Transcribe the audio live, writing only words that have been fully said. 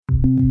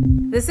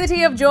The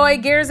City of Joy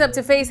gears up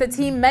to face a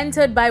team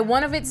mentored by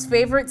one of its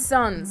favorite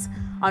sons.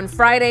 On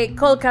Friday,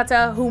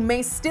 Kolkata, who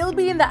may still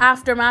be in the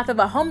aftermath of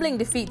a humbling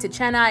defeat to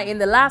Chennai in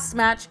the last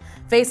match,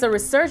 face a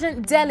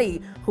resurgent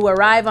Delhi, who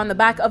arrive on the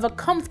back of a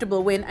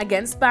comfortable win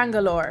against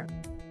Bangalore.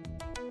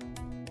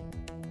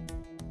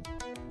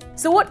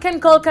 So what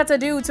can Kolkata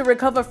do to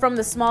recover from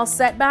the small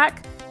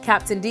setback?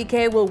 Captain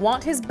DK will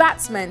want his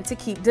batsmen to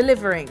keep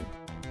delivering.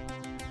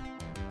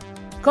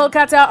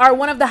 Kolkata are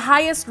one of the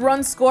highest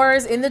run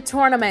scorers in the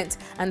tournament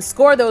and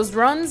score those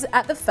runs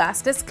at the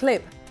fastest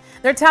clip.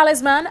 Their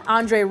talisman,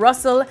 Andre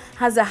Russell,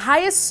 has the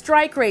highest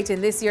strike rate in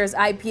this year's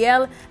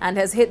IPL and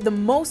has hit the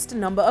most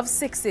number of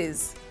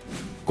sixes.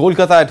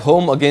 Kolkata at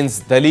home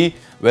against Delhi.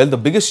 Well, the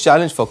biggest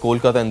challenge for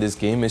Kolkata in this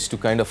game is to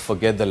kind of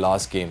forget the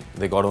last game.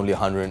 They got only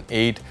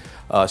 108,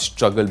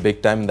 struggled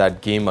big time in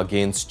that game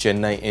against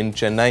Chennai in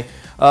Chennai.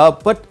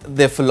 But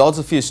their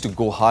philosophy is to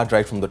go hard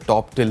right from the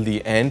top till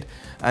the end.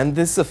 And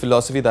this is a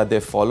philosophy that they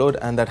followed,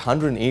 and that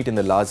 108 in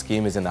the last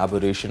game is an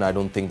aberration. I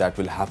don't think that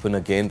will happen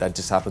again. That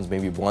just happens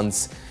maybe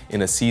once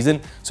in a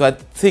season. So I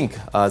think,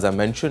 as I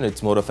mentioned,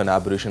 it's more of an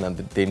aberration and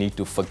they need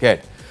to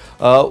forget.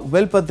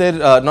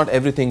 But not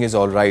everything is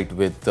all right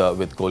with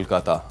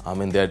Kolkata. I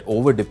mean, their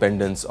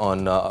over-dependence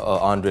on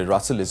Andre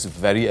Russell is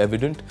very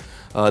evident.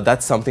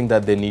 That's something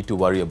that they need to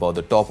worry about.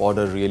 The top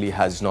order really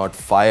has not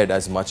fired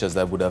as much as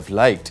they would have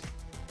liked.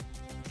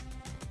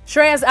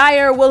 Shreyas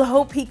Iyer will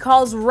hope he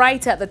calls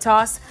right at the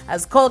toss,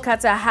 as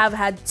Kolkata have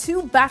had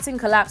two batting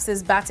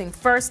collapses batting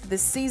first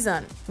this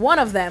season. One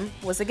of them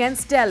was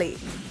against Delhi.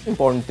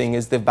 Important thing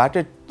is they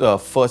batted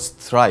first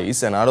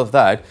thrice, and out of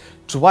that,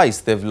 twice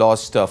they've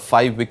lost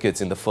 5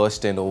 wickets in the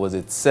first 10 overs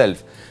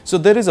itself. So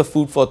there is a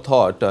food for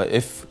thought.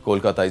 If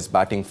Kolkata is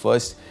batting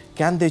first,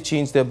 can they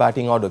change their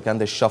batting order? Can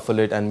they shuffle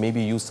it and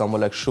maybe use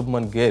someone like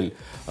Shubman Gill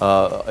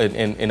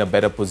in a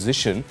better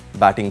position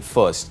batting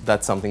first?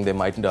 That's something they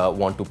might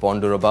want to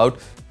ponder about.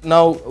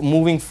 Now,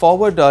 moving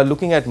forward,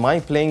 looking at my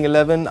playing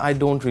 11, I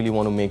don't really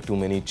want to make too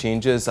many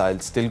changes. I'll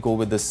still go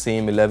with the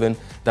same 11.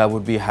 That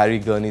would be Harry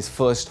Gurney's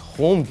first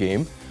home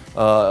game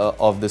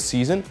of the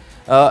season.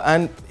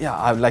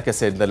 Like I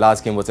said, the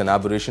last game was an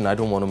aberration. I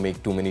don't want to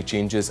make too many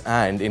changes.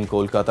 And in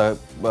Kolkata,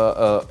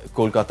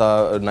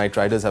 Kolkata Knight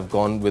Riders have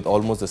gone with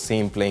almost the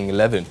same playing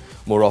 11,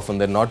 more often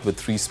than not, with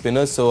 3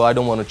 spinners. So I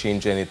don't want to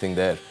change anything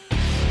there.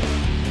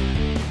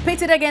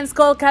 Pitted against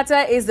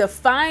Kolkata is the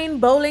fine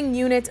bowling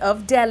unit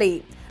of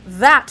Delhi.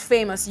 That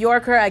famous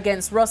Yorker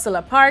against Russell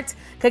apart,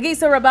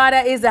 Kagiso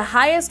Rabada is the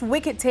highest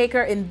wicket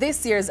taker in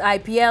this year's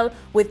IPL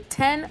with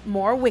 10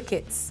 more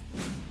wickets.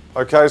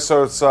 Okay,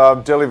 so it's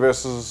Delhi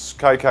versus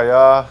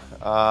KKR.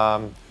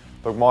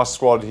 Look, my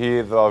squad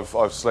here that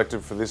I've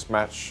selected for this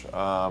match,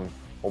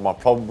 or my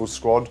probable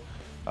squad,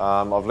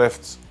 I've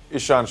left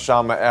Ishant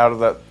Sharma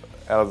out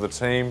of the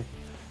team.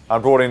 I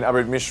brought in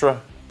Abid Mishra,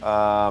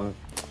 and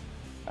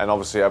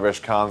obviously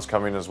Avesh Khan's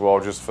come in as well,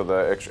 just for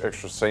the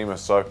extra seamer.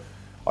 So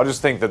I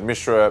just think that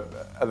Mishra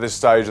at this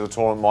stage of the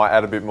tournament might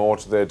add a bit more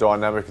to their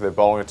dynamic of their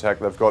bowling attack.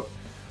 They've got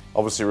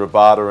obviously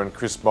Rabada and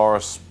Chris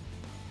Morris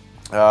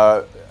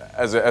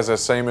as their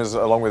seamers,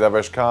 along with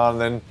Avesh Khan.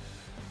 Then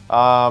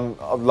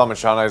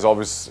Lamachane is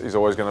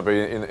always going to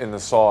be in the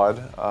side.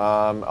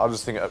 I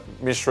just think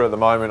Mishra at the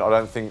moment, I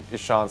don't think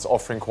Ishant's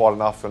offering quite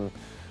enough, and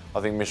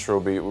I think Mishra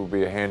will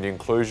be a handy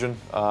inclusion.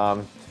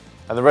 And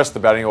the rest of the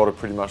batting order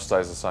pretty much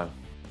stays the same.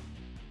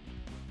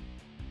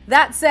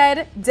 That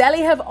said,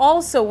 Delhi have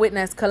also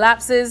witnessed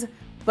collapses,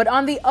 but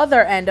on the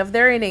other end of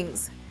their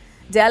innings.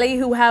 Delhi,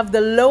 who have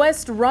the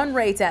lowest run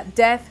rate at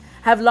death,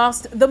 have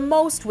lost the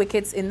most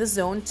wickets in the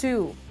zone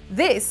too.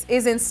 This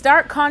is in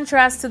stark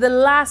contrast to the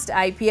last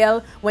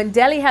IPL, when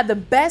Delhi had the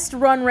best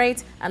run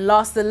rate and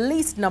lost the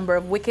least number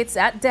of wickets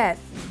at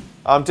death.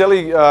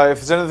 Delhi, if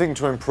there's anything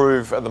to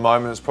improve at the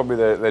moment, it's probably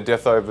their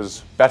death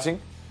overs batting.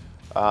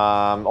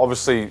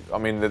 Obviously, I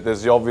mean,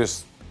 there's the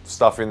obvious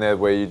stuff in there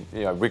where you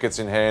know, wickets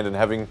in hand and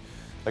having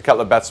a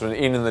couple of batsmen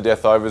in the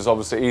death overs,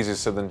 obviously easier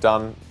said than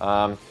done.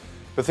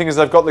 The thing is,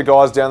 they've got the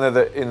guys down there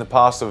that in the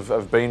past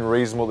have been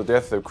reasonable at the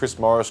death. Chris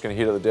Morris can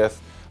hit at the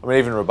death. I mean,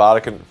 even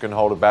Rabada can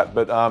hold a bat.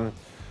 But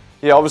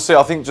yeah, obviously,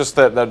 I think just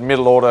that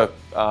middle order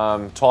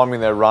timing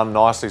their run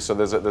nicely. So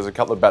there's a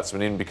couple of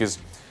batsmen in, because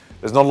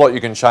there's not a lot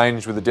you can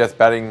change with the death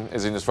batting,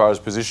 as far as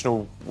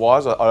positional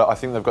wise. I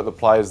think they've got the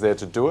players there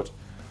to do it.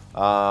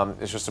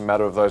 It's just a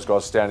matter of those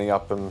guys standing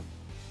up and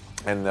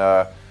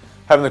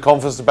having the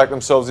confidence to back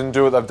themselves in and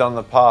do what they've done in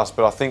the past.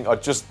 But I think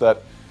just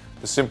that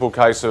the simple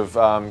case of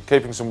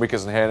keeping some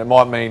wickets in hand, it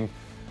might mean,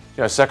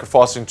 you know,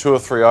 sacrificing 2 or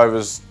 3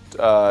 overs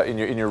in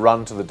your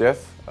run to the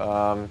death,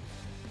 and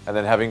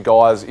then having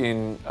guys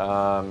in,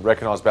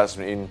 recognised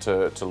batsmen in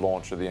to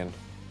launch at the end.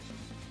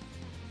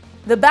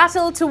 The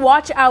battle to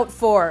watch out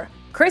for.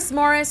 Chris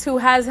Morris, who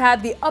has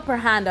had the upper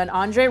hand on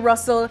Andre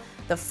Russell.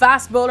 The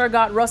fast bowler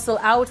got Russell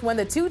out when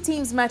the two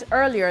teams met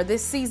earlier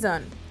this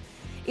season.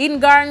 Eden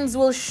Gardens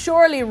will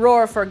surely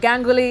roar for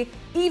Ganguly,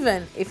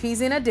 even if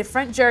he's in a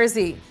different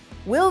jersey.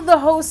 Will the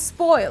host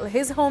spoil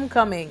his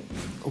homecoming?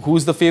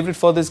 Who's the favourite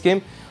for this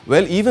game?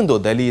 Well, even though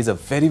Delhi is a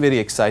very, very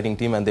exciting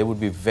team and they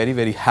would be very,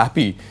 very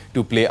happy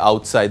to play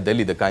outside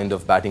Delhi, the kind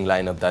of batting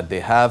lineup that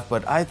they have,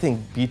 but I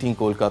think beating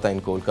Kolkata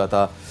in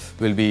Kolkata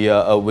will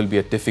be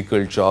a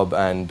difficult job,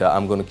 and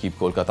I'm going to keep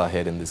Kolkata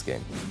ahead in this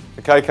game.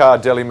 The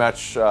KKR Delhi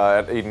match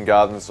at Eden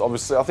Gardens.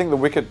 Obviously, I think the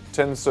wicket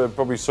tends to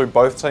probably suit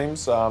both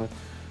teams.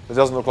 It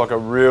doesn't look like a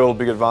real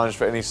big advantage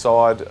for any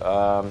side.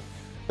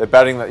 They're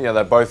batting,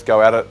 they both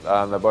go at it.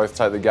 They both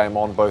take the game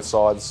on both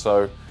sides.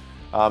 So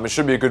it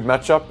should be a good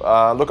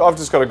matchup. Look, I've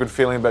just got a good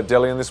feeling about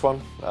Delhi in this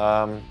one.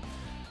 I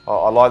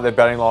like their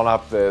batting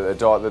lineup.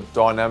 They're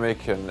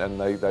dynamic and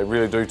they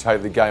really do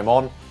take the game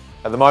on.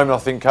 At the moment, I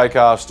think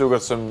KKR have still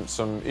got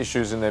some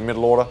issues in their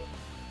middle order,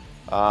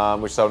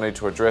 which they'll need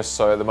to address.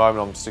 So at the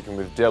moment, I'm sticking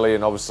with Delhi,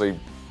 and obviously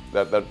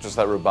that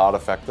Rabada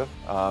factor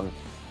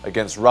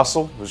against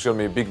Russell, which is going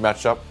to be a big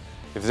matchup.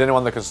 If there's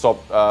anyone that can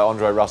stop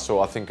Andre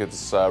Russell, I think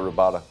it's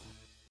Rabada.